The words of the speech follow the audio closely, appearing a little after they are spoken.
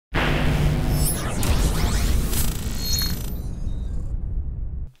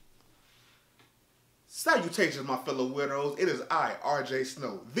Salutations, my fellow weirdos. It is I, RJ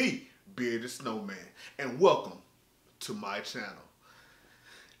Snow, the Bearded Snowman, and welcome to my channel.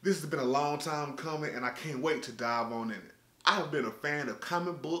 This has been a long time coming, and I can't wait to dive on in it. I have been a fan of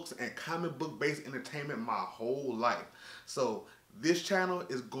comic books and comic book-based entertainment my whole life. So this channel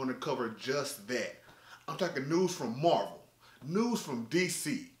is going to cover just that. I'm talking news from Marvel, news from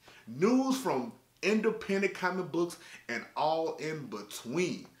DC, news from independent comic books, and all in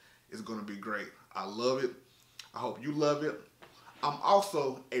between. It's going to be great. I love it. I hope you love it. I'm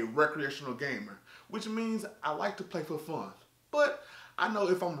also a recreational gamer, which means I like to play for fun. But I know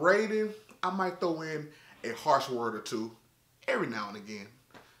if I'm raiding, I might throw in a harsh word or two every now and again.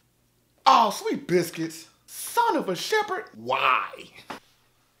 Oh, sweet biscuits. Son of a shepherd. Why?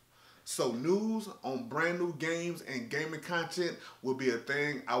 So news on brand new games and gaming content will be a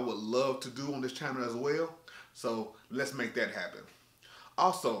thing I would love to do on this channel as well. So let's make that happen.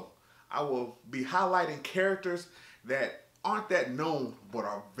 Also, I will be highlighting characters that aren't that known but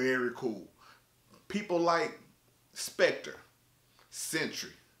are very cool. People like Spectre,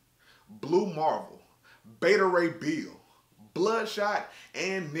 Sentry, Blue Marvel, Beta Ray Bill, Bloodshot,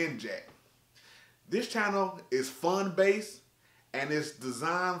 and Ninjak. This channel is fun-based and it's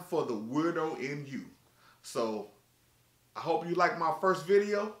designed for the weirdo in you. So I hope you like my first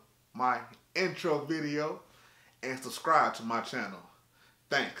video, my intro video, and subscribe to my channel.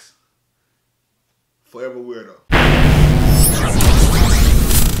 Thanks. Forever Weirdo.